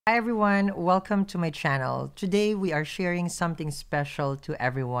Hi everyone, welcome to my channel. Today we are sharing something special to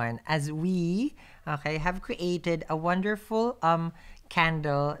everyone as we have created a wonderful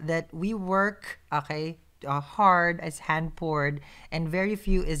candle that we work hard as hand poured, and very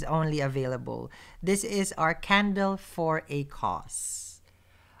few is only available. This is our candle for a cause.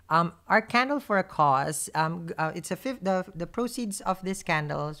 Our candle for a cause, the proceeds of this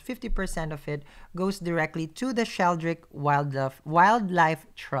candle, 50% of it goes directly to the Sheldrick Wildlife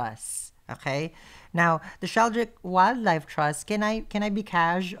Trust. Okay, now the Sheldrick Wildlife Trust. Can I be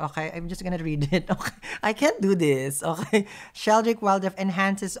cash? Okay, I'm just gonna read it. Okay, I can't do this. Okay, Sheldrick Wildlife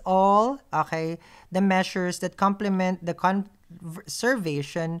enhances all the measures that complement the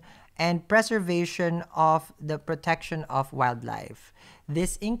conservation and preservation of the protection of wildlife.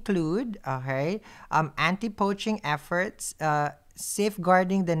 This include anti-poaching efforts,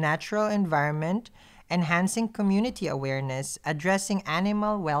 safeguarding the natural environment, enhancing community awareness, addressing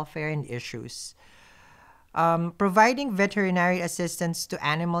animal welfare and issues, providing veterinary assistance to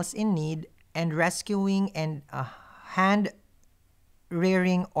animals in need, and rescuing and hand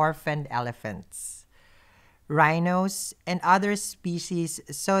rearing orphaned elephants, rhinos, and other species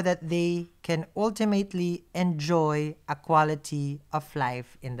so that they can ultimately enjoy a quality of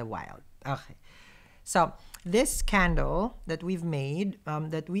life in the wild. Okay. So this candle that we've made,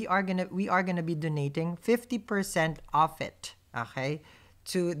 that we are gonna be donating 50% of it,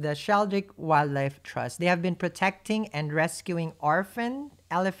 to the Sheldrick Wildlife Trust. They have been protecting and rescuing orphan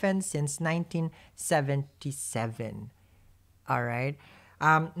elephants since 1977. All right.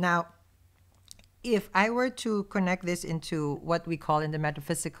 Now, if I were to connect this into what we call in the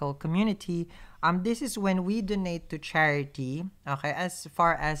metaphysical community, this is when we donate to charity, as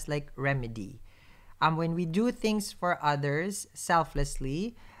far as like remedy. When we do things for others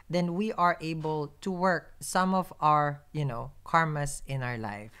selflessly, then we are able to work some of our, karmas in our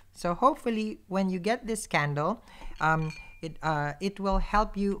life. So hopefully when you get this candle, it will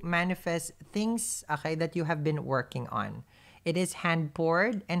help you manifest things, that you have been working on. It is hand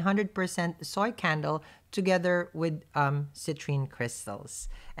poured and 100% soy candle together with citrine crystals.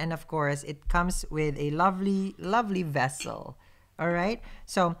 And of course, it comes with a lovely, lovely vessel. All right.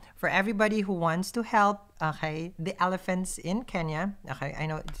 So for everybody who wants to help, the elephants in Kenya. I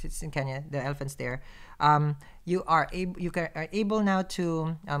know it's in Kenya. The elephants there. You are able now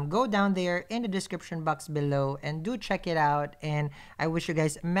to go down there in the description box below and do check it out. And I wish you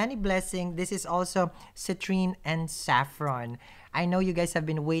guys many blessings. This is also citrine and saffron. I know you guys have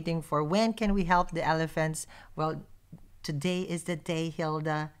been waiting for when can we help the elephants. Well, today is the day,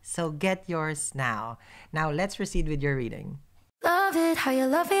 Hilda. So get yours now. Now let's proceed with your reading. Love it how you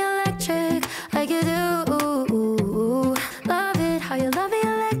love me electric, like you do. Love it how you love me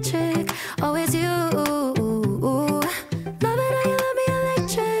electric, always you. Love it how you love me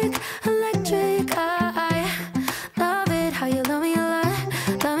electric, electric. I love it how you love me a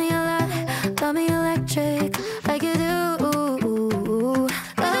lot, love me a lot, love me electric, like you do.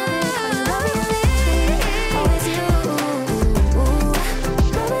 Love it how you love me electric, always you. Love it how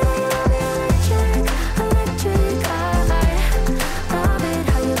you love me electric, electric. Love it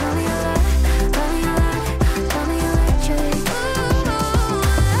how you love me a lot, love me a lot, love me electric. Love me,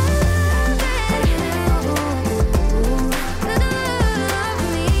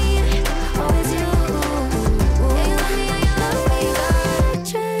 always you. Yeah, you love me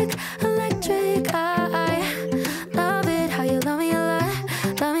electric, electric. I love it how you love me a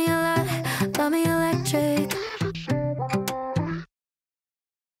lot, love me a lot, love me electric.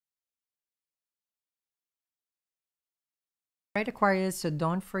 Right, Aquarius, so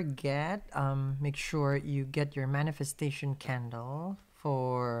don't forget, make sure you get your manifestation candle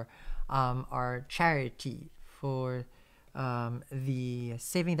for our charity for the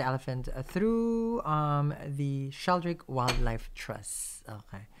Saving the Elephant through the Sheldrick Wildlife Trust.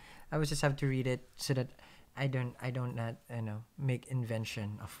 Okay, I would just have to read it so that I don't not make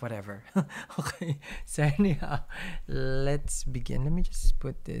invention of whatever. Okay, so anyhow, let's begin. Let me just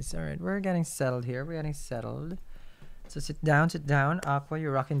put this. All right, we're getting settled here. We're getting settled. So sit down, Aqua,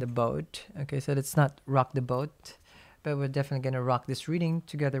 you're rocking the boat. Okay, so let's not rock the boat, but we're definitely gonna rock this reading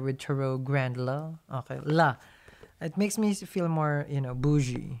together with Tarot Grand La. Okay, La. It makes me feel more,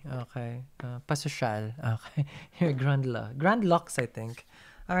 bougie. Okay, pasosyal. Okay, here, Grand La. Grand Lux, I think.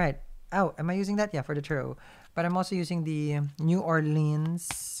 All right. Oh, am I using that? Yeah, for the Tarot. But I'm also using the New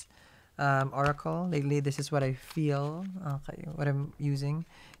Orleans Oracle. Lately, this is what I feel. Okay, what I'm using.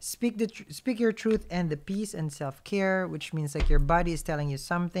 Speak your truth and the peace and self-care, which means like your body is telling you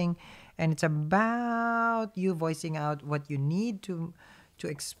something, and it's about you voicing out what you need to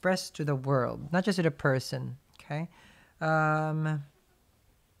express to the world, not just to the person. Okay.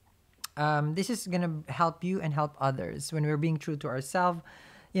 this is gonna help you and help others. When we're being true to ourselves,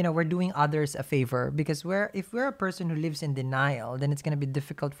 we're doing others a favor, because if we're a person who lives in denial, then it's gonna be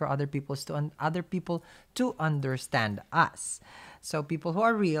difficult for other people to understand us. So people who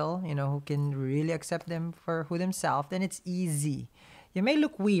are real, who can really accept them for who themselves, then it's easy. You may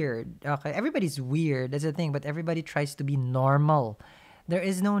look weird. Okay, everybody's weird. That's the thing. But everybody tries to be normal. There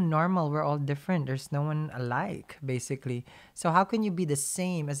is no normal. We're all different. There's no one alike, basically. So how can you be the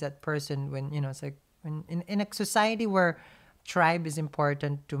same as that person when it's like when in a society where tribe is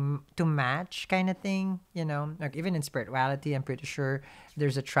important to match, kind of thing, like even in spirituality, I'm pretty sure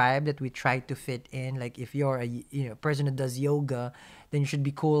there's a tribe that we try to fit in. Like if you're a person who does yoga, then you should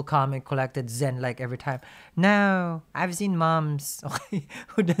be cool, calm, and collected, zen like every time. No, I've seen moms, okay,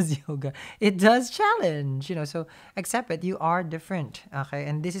 who does yoga. It does challenge, so accept it. You are different, okay,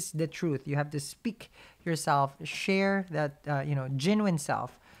 and this is the truth. You have to speak yourself, share that genuine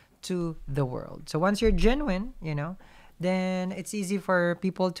self to the world. So once you're genuine, then it's easy for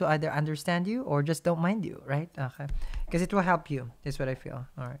people to either understand you or just don't mind you, right? Okay. Because it will help you, is what I feel.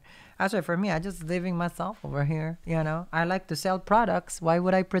 All right. That's why for me, I just living myself over here, I like to sell products. Why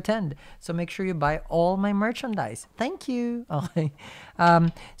would I pretend? So make sure you buy all my merchandise. Thank you. Okay.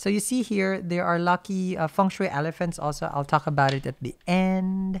 So you see here, there are lucky feng shui elephants also. I'll talk about it at the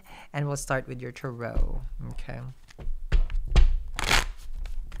end. And we'll start with your tarot. Okay.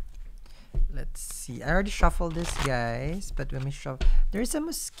 Let's see. I already shuffled this, guys. But let me shuffle. There's a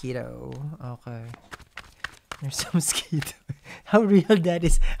mosquito. Okay. There's a mosquito. How real that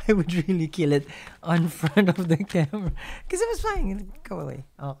is. I would really kill it on front of the camera. Because it was flying. Go away.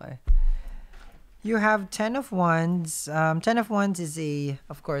 Okay. You have 10 of Wands. 10 of Wands is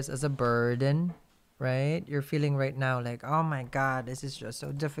of course, as a burden. Right? You're feeling right now like, oh my God, this is just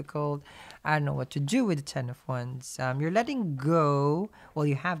so difficult. I don't know what to do with the 10 of Wands. You're letting go. Well,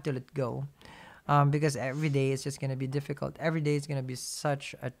 you have to let go. Because every day is just going to be difficult. Every day is going to be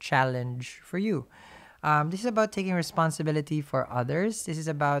such a challenge for you. This is about taking responsibility for others. This is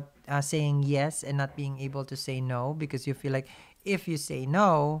about saying yes and not being able to say no, because you feel like if you say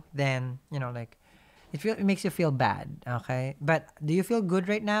no, then, it makes you feel bad, okay? But do you feel good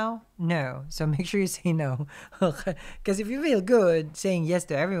right now? No. So make sure you say no, okay? Because if you feel good, saying yes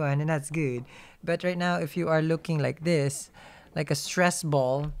to everyone, and that's good. But right now, if you are looking like this, like a stress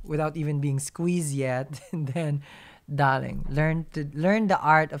ball without even being squeezed yet, then, darling, learn the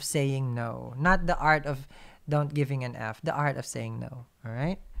art of saying no. Not the art of don't giving an F. The art of saying no, all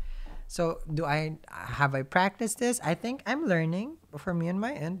right? So have I practiced this? I think I'm learning for me on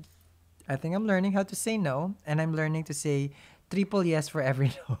my end. I think I'm learning how to say no, and I'm learning to say triple yes for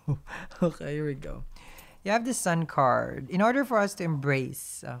every no. Okay, here we go. You have the Sun card. In order for us to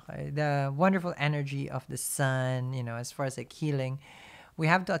embrace, okay, the wonderful energy of the sun, as far as like healing, we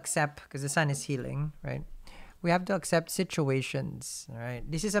have to accept, because the sun is healing, right? We have to accept situations, right?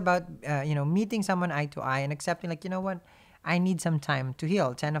 This is about, meeting someone eye to eye and accepting, like, you know what? I need some time to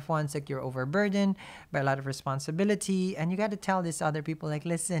heal. 10 of Wands, like you're overburdened by a lot of responsibility, and you got to tell these other people, like,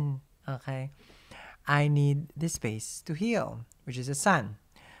 listen, okay, I need this space to heal, which is the sun.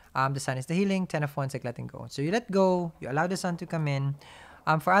 The sun is the healing. 10 of Wands, like letting go. So you let go. You allow the sun to come in.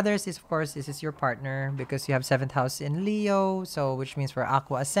 For others, of course, this is your partner, because you have 7th house in Leo. So which means for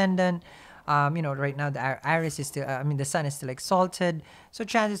Aqua ascendant, right now the Iris is still, the sun is still exalted. So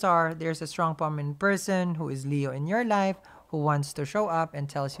chances are there's a strong prominent person who is Leo in your life, who wants to show up and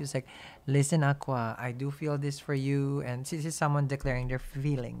tells you, like, listen, Aqua, I do feel this for you. And this is someone declaring their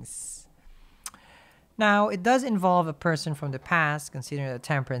feelings. Now, it does involve a person from the past, considering that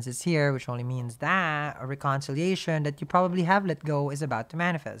Temperance is here, which only means that a reconciliation that you probably have let go is about to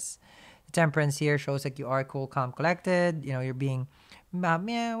manifest. The Temperance here shows like you are cool, calm, collected. You're being, in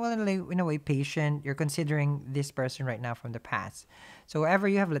a way, patient. You're considering this person right now from the past. So wherever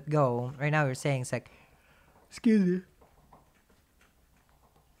you have let go, right now you're saying, it's like, excuse me.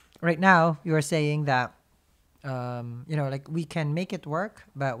 Right now, you're saying that, like we can make it work,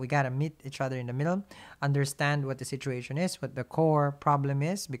 but we gotta meet each other in the middle, understand what the situation is, what the core problem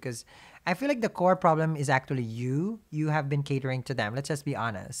is, because I feel like the core problem is actually you. You have been catering to them. Let's just be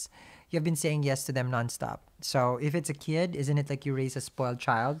honest. You have been saying yes to them nonstop. So if it's a kid, isn't it like you raise a spoiled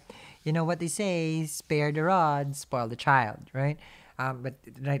child? You know what they say, spare the rod, spoil the child, right? But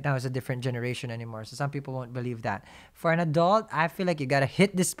right now it's a different generation anymore. So some people won't believe that. For an adult, I feel like you gotta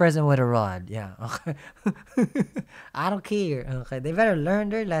hit this person with a rod. Yeah. Okay. I don't care. Okay. They better learn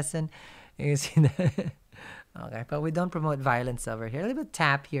their lesson. You see that? Okay. But we don't promote violence over here. A little bit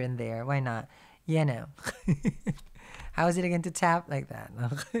tap here and there. Why not? How is it again to tap like that?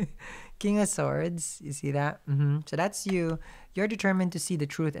 Okay. King of Swords. You see that? So that's you. You're determined to see the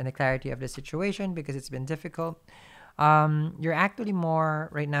truth and the clarity of the situation because it's been difficult. You're actually more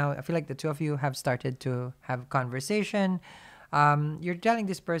right now. I feel like the two of you have started to have conversation. You're telling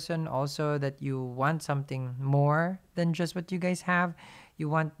this person also that you want something more than just what you guys have. You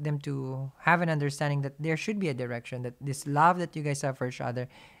want them to have an understanding that there should be a direction, that this love that you guys have for each other,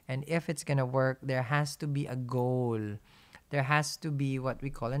 and if it's gonna work, there has to be a goal. There has to be what we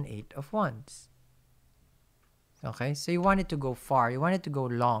call an 8 of Wands. Okay, so you want it to go far, you want it to go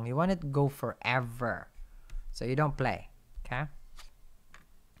long, you want it to go forever. So you don't play. Okay.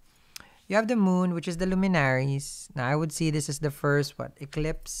 You have the moon, which is the luminaries. Now I would see this as the first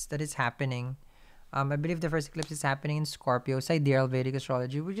eclipse that is happening. I believe the first eclipse is happening in Scorpio, sidereal Vedic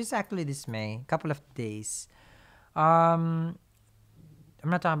astrology, which is actually this May, couple of days. I'm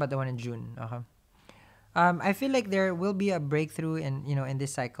not talking about the one in June. Okay. I feel like there will be a breakthrough in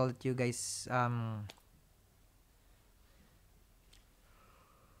this cycle that you guys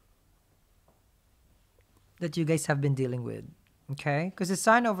have been dealing with. Okay, because the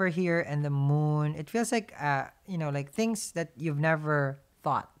sun over here and the moon, it feels like like things that you've never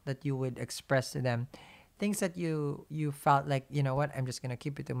thought that you would express to them, things that you felt like, you know what, I'm just gonna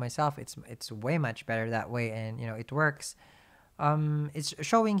keep it to myself. It's way much better that way, and it works. It's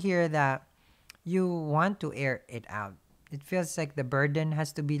showing here that you want to air it out. It feels like the burden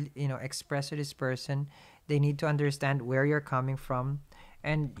has to be expressed to this person. They need to understand where you're coming from,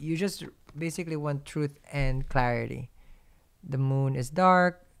 and you just basically want truth and clarity. The moon is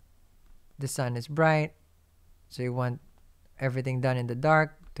dark, the sun is bright, so you want everything done in the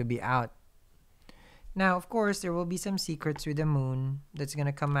dark to be out. Now, of course, there will be some secrets with the moon that's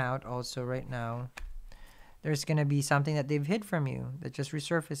gonna come out also right now. There's gonna be something that they've hid from you that just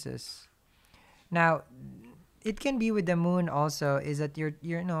resurfaces. Now, it can be with the moon also is that you're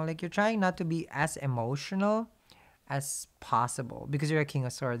trying not to be as emotional as possible because you're a King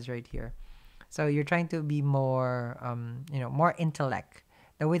of Swords right here. So you're trying to be more, more intellect.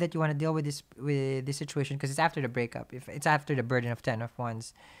 The way that you want to deal with this situation, because it's after the breakup. If it's after the burden of 10 of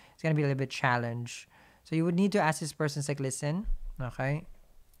Wands, it's gonna be a little bit challenge. So you would need to ask this person, like, listen, okay,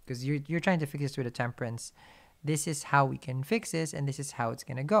 because you're trying to fix this with a Temperance. This is how we can fix this, and this is how it's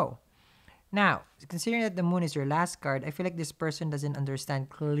gonna go. Now, considering that the moon is your last card, I feel like this person doesn't understand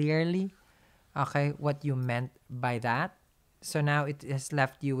clearly, okay, what you meant by that. So now it has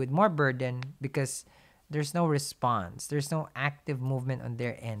left you with more burden because there's no response. There's no active movement on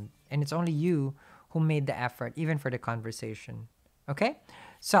their end. And it's only you who made the effort, even for the conversation. Okay?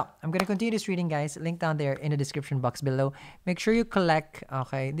 So, I'm going to continue this reading, guys. Link down there in the description box below. Make sure you collect,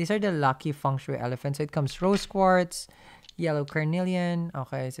 okay? These are the lucky feng shui elephants. So, it comes rose quartz, yellow carnelian.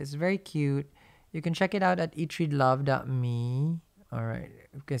 Okay, so it's very cute. You can check it out at eatreadlove.me. All right,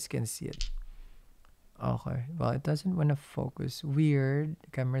 you guys can see it. Okay, well, it doesn't want to focus. Weird. The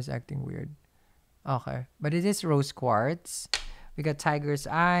camera's acting weird. Okay, but it is rose quartz. We got tiger's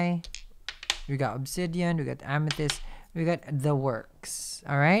eye. We got obsidian. We got amethyst. We got the works.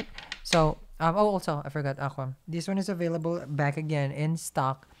 All right. So, also I forgot aqua. This one is available back again in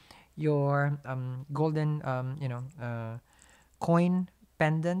stock. Your golden coin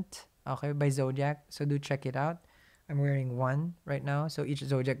pendant. Okay, by ZODIAC. So do check it out. I'm wearing one right now, so each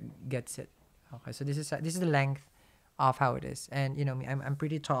ZODIAC gets it. Okay, so this is the length of how it is, and you know me, I'm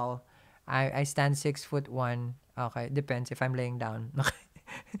pretty tall. I stand 6'1". Okay, depends if I'm laying down. Okay,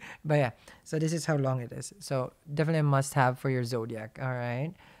 but yeah, so this is how long it is. So definitely a must-have for your ZODIAC. All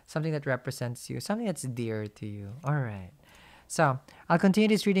right, something that represents you, something that's dear to you. All right. So I'll continue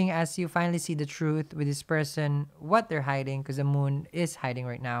this reading as you finally see the truth with this person, what they're hiding, because the moon is hiding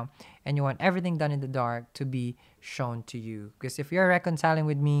right now, and you want everything done in the dark to be shown to you. Because if you're reconciling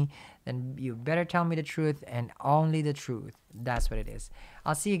with me, then you better tell me the truth and only the truth. That's what it is.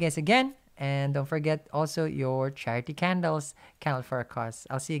 I'll see you guys again, and don't forget also your charity candles, candle for a cause.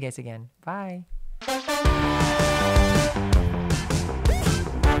 I'll see you guys again. Bye.